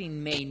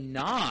fasting may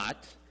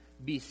not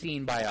be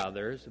seen by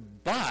others,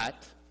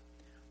 but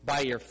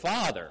by your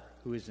Father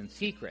who is in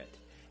secret.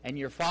 And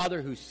your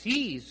Father who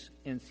sees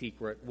in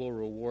secret will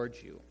reward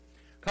you.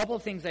 A couple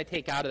of things I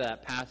take out of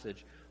that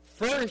passage.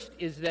 First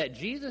is that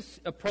Jesus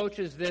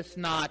approaches this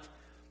not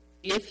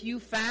if you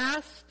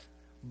fast,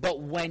 but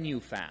when you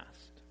fast.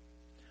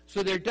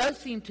 So there does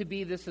seem to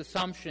be this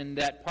assumption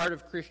that part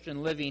of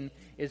Christian living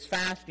is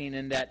fasting,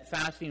 and that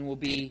fasting will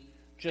be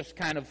just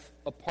kind of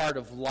a part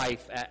of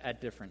life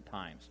at different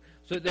times.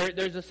 So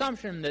there's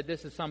assumption that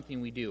this is something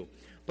we do.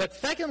 But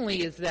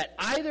secondly is that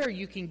either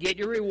you can get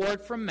your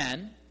reward from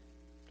men,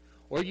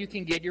 or you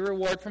can get your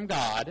reward from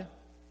God,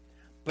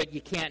 but you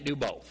can't do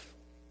both.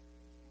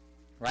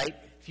 Right?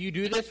 If you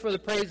do this for the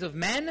praise of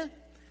men,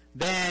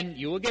 then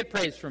you will get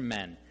praise from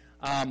men.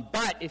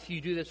 But if you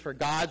do this for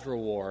God's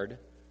reward,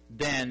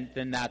 then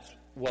that's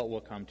what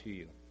will come to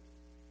you.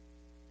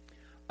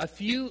 A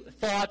few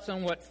thoughts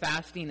on what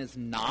fasting is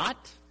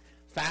not.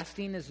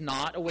 Fasting is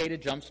not a way to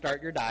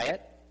jumpstart your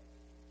diet.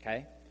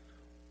 Okay?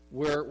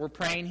 We're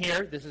praying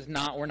here.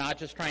 We're not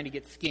just trying to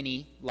get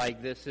skinny.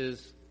 Like this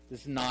is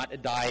not a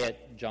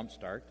diet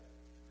jumpstart.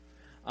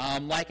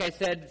 Like I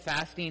said,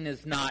 fasting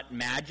is not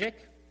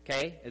magic.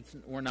 Okay?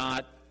 We're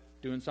not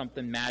doing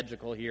something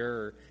magical here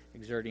or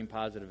exerting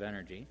positive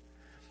energy.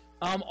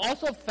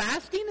 Also,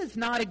 fasting is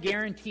not a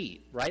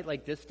guarantee, right?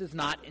 Like this does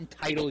not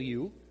entitle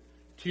you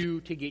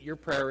to get your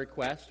prayer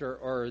request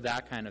or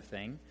that kind of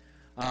thing.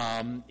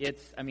 At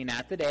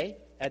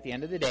the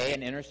end of the day,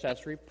 an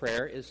intercessory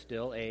prayer is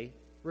still a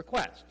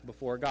request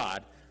before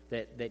God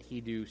that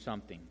He do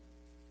something.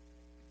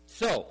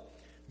 So,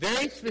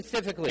 very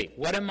specifically,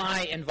 what am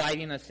I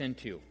inviting us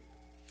into?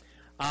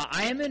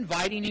 I am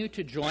inviting you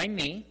to join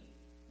me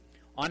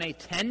on a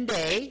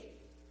 10-day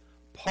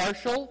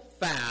partial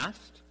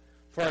fast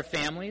for our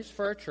families,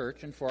 for our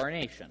church, and for our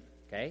nation.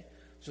 Okay?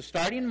 So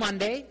starting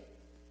Monday,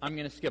 I'm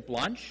going to skip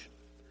lunch.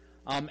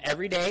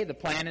 Every day, the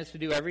plan is to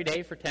do every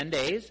day for 10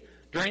 days.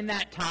 During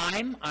that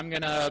time, I'm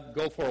going to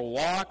go for a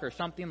walk or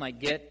something like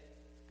get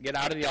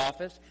out of the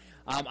office.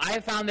 I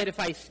have found that if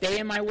I stay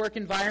in my work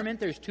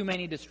environment, there's too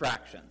many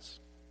distractions.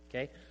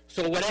 Okay?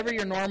 So whatever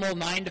your normal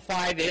 9 to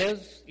 5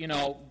 is,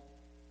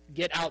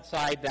 get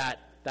outside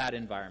that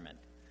environment.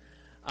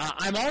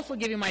 I'm also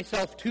giving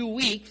myself 2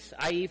 weeks,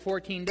 i.e.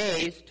 14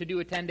 days, to do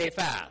a 10-day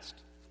fast.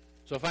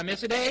 So if I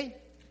miss a day,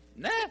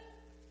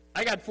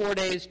 I got 4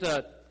 days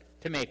to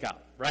make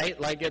up, right?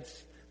 Like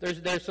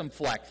there's some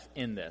flex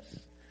in this.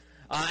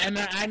 And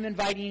I'm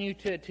inviting you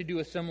to do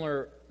a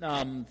similar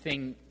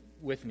thing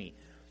with me.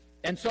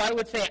 And so I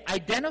would say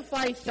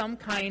identify some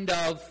kind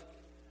of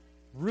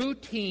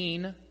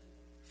routine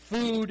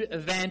food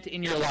event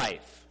in your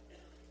life.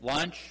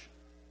 Lunch,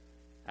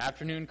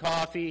 afternoon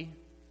coffee,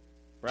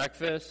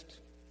 breakfast,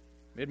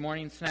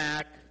 mid-morning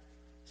snack,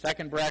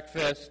 second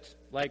breakfast,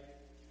 like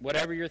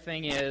whatever your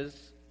thing is.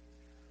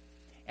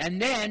 And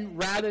then,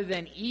 rather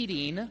than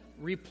eating,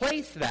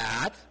 replace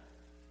that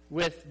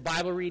with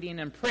Bible reading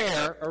and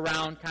prayer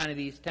around kind of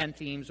these 10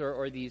 themes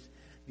or these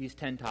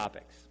 10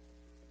 topics.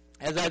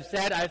 As I've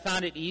said, I've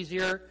found it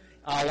easier,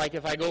 like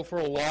if I go for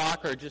a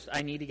walk or just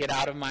I need to get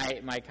out of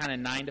my kind of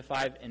 9 to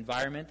 5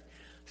 environment.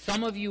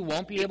 Some of you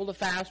won't be able to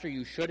fast or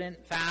you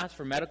shouldn't fast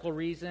for medical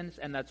reasons,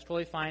 and that's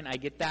totally fine. I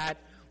get that.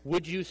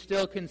 Would you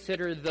still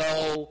consider,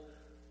 though,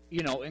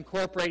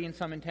 incorporating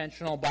some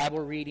intentional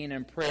Bible reading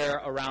and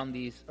prayer around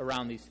these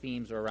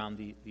themes or around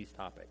these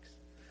topics?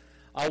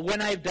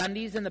 When I've done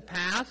these in the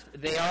past,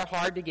 they are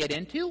hard to get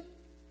into,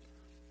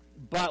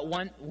 but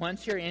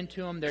once you're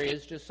into them, there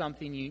is just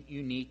something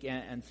unique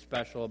and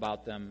special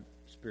about them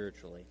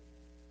spiritually.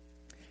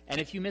 And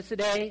if you miss a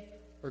day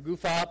or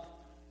goof up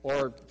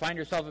or find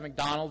yourself at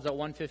McDonald's at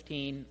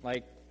 1:15,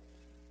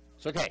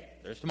 it's okay.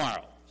 There's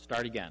tomorrow.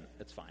 Start again.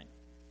 It's fine.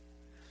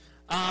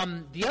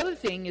 The other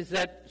thing is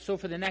that, so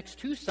for the next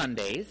 2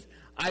 Sundays,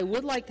 I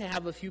would like to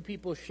have a few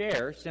people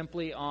share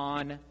simply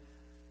on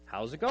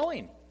how's it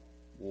going?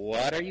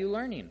 What are you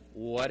learning?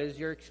 What has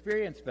your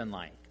experience been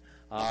like?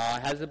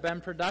 Has it been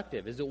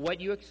productive? Is it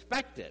what you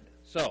expected?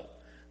 So,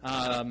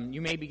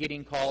 you may be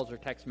getting calls or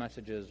text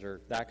messages or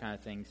that kind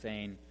of thing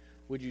saying,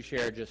 would you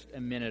share just a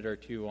minute or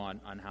two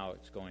on how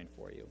it's going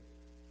for you?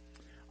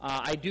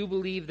 I do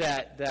believe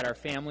that our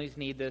families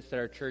need this, that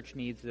our church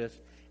needs this,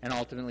 and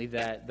ultimately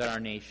that our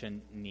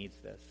nation needs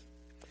this.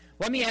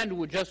 Let me end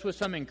with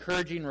some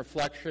encouraging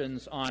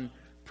reflections on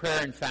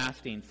prayer and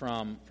fasting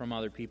from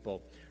other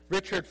people.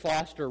 Richard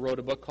Foster wrote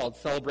a book called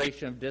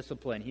Celebration of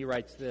Discipline. He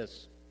writes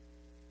this: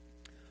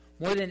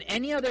 more than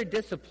any other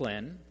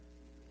discipline,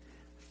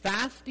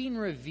 fasting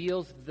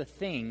reveals the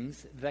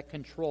things that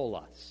control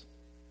us.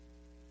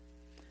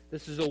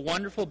 This is a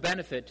wonderful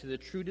benefit to the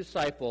true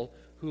disciple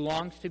who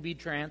longs to be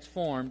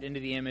transformed into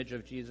the image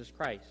of Jesus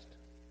Christ.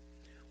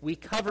 We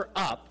cover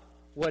up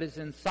what is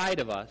inside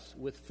of us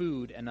with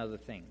food and other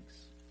things.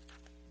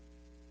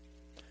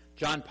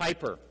 John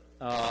Piper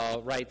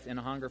writes in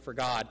A Hunger for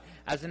God,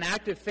 as an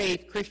act of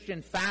faith,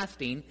 Christian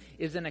fasting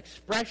is an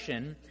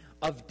expression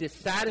of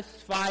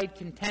dissatisfied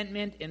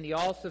contentment in the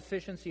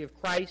all-sufficiency of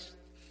Christ.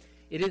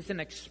 It is an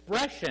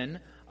expression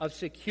of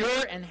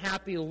secure and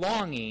happy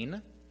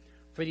longing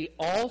for the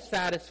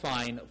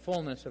all-satisfying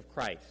fullness of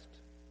Christ.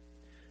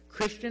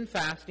 Christian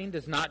fasting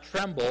does not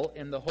tremble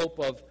in the hope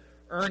of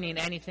earning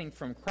anything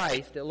from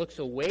Christ. It looks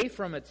away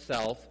from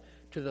itself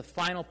to the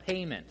final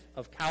payment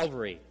of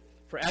Calvary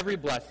for every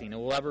blessing it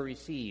will ever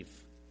receive.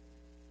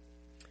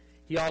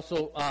 He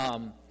also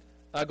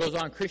goes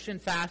on, Christian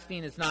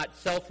fasting is not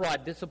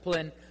self-wrought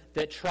discipline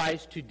that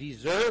tries to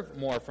deserve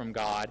more from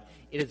God.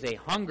 It is a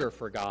hunger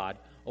for God,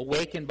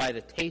 awakened by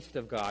the taste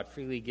of God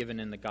freely given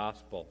in the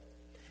gospel.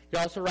 He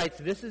also writes,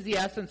 this is the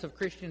essence of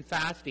Christian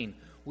fasting.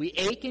 We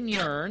ache and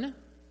yearn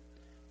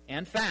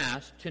and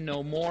fast to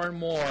know more and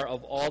more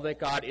of all that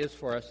God is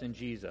for us in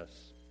Jesus,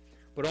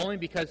 but only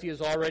because he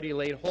has already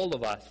laid hold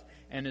of us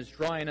and is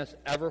drawing us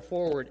ever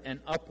forward and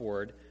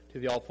upward to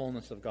the all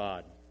fullness of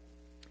God.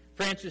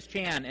 Francis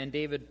Chan and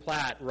David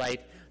Platt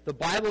write, the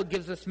Bible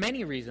gives us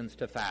many reasons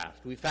to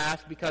fast. We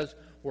fast because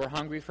we're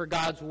hungry for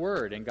God's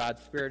Word and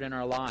God's Spirit in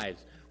our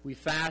lives. We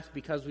fast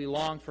because we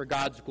long for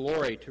God's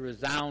glory to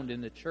resound in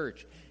the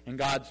church and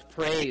God's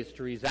praise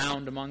to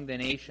resound among the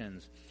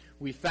nations.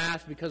 We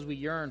fast because we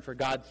yearn for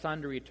God's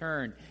Son to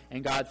return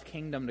and God's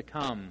kingdom to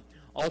come.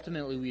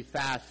 Ultimately, we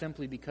fast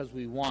simply because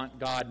we want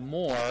God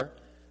more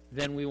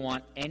than we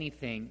want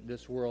anything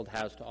this world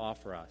has to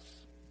offer us.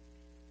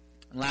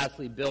 And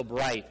lastly, Bill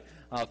Bright,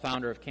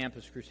 founder of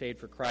Campus Crusade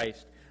for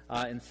Christ,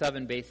 in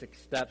 7 Basic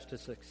Steps to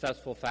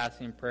Successful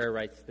Fasting and Prayer,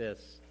 writes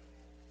this.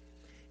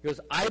 He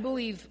goes, I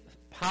believe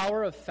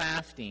power of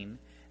fasting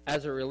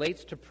as it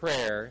relates to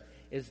prayer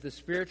is the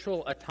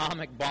spiritual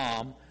atomic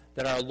bomb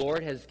that our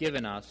Lord has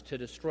given us to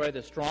destroy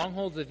the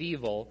strongholds of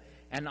evil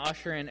and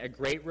usher in a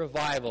great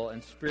revival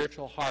and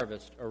spiritual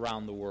harvest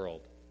around the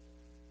world.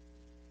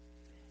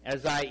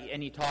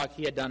 He talked,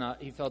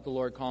 he felt the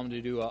Lord call him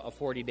to do a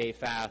 40-day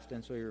fast,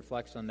 and so he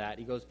reflects on that.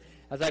 He goes,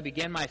 as I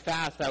began my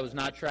fast, I was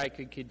not sure I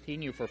could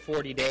continue for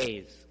 40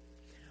 days,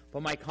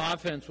 but my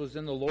confidence was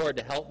in the Lord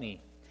to help me.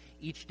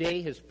 Each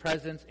day his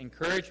presence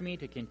encouraged me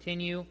to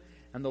continue,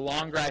 and the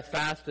longer I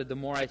fasted, the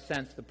more I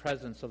sensed the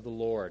presence of the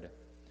Lord.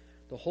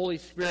 The Holy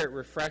Spirit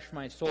refreshed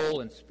my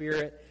soul and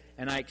spirit,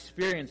 and I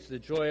experienced the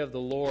joy of the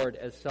Lord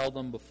as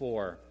seldom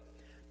before.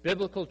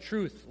 Biblical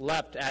truth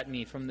leapt at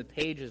me from the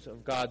pages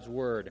of God's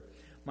Word.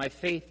 My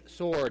faith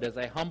soared as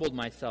I humbled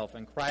myself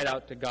and cried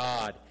out to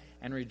God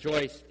and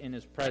rejoiced in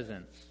His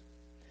presence.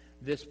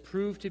 This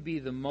proved to be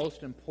the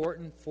most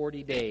important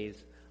 40 days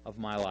of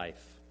my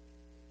life.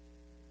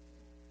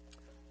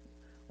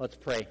 Let's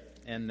pray,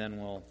 and then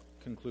we'll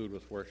conclude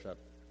with worship.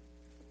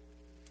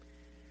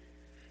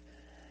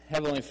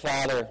 Heavenly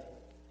Father,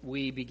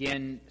 we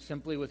begin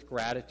simply with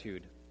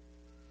gratitude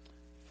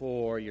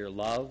for your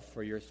love,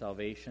 for your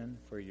salvation,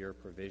 for your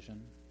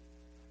provision.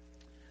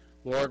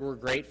 Lord, we're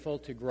grateful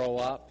to grow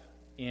up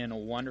in a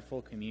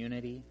wonderful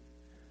community,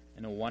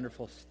 in a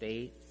wonderful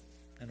state,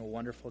 in a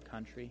wonderful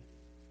country.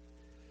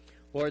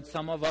 Lord,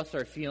 some of us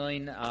are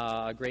feeling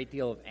a great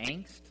deal of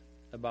angst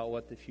about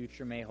what the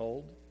future may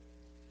hold.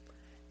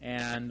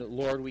 And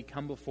Lord, we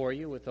come before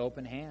you with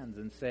open hands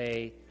and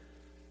say,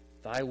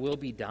 thy will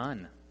be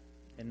done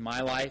in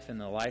my life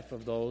and the life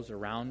of those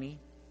around me.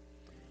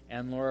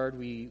 And Lord,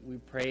 we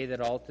pray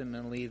that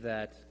ultimately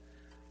that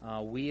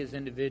we as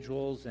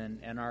individuals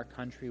and our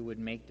country would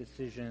make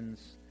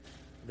decisions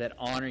that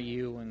honor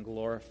you and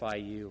glorify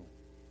you.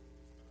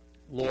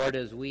 Lord,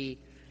 as we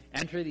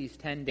enter these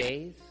 10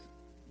 days,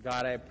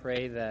 God, I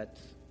pray that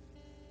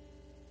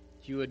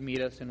you would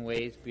meet us in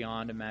ways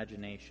beyond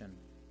imagination.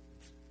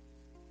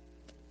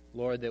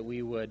 Lord, that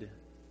we would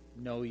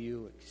know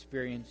you,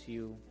 experience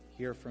you,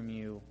 hear from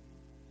you,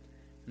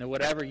 and that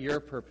whatever your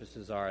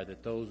purposes are,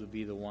 that those would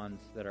be the ones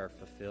that are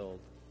fulfilled.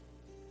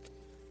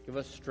 Give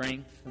us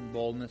strength and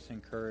boldness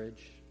and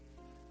courage.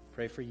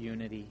 Pray for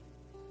unity.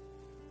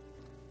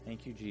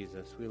 Thank you,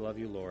 Jesus. We love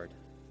you, Lord.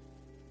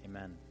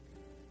 Amen.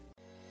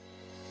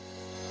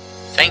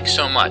 Thanks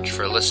so much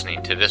for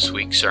listening to this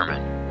week's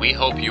sermon. We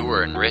hope you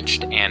were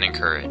enriched and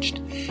encouraged.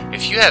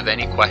 If you have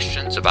any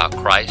questions about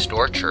Christ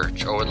or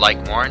church or would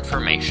like more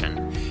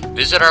information,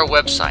 visit our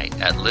website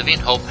at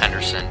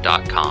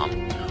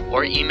livinghopehenderson.com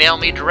or email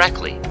me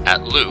directly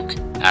at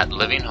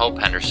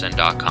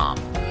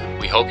luke@livinghopehenderson.com.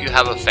 We hope you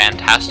have a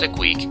fantastic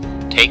week.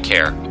 Take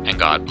care, and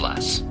God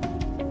bless.